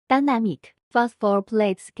DYNAMIC Phosphor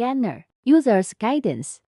Plate Scanner. User's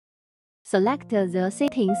guidance. Select the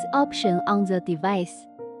Settings option on the device.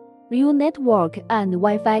 View network and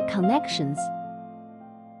Wi-Fi connections.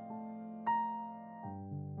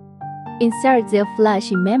 Insert the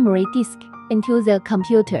flash memory disk into the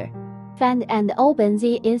computer. Find and open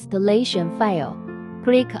the installation file.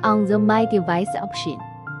 Click on the My Device option.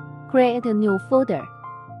 Create a new folder.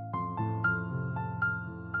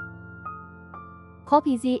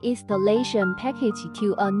 Copy the installation package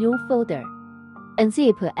to a new folder.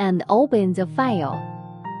 Unzip and open the file.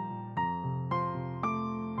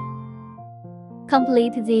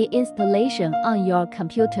 Complete the installation on your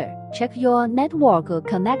computer. Check your network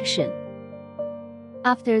connection.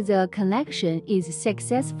 After the connection is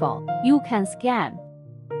successful, you can scan.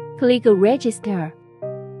 Click Register.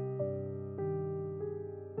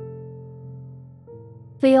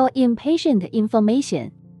 Fill in patient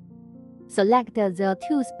information. Select the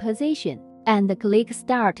tooth position and click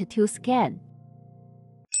Start to scan.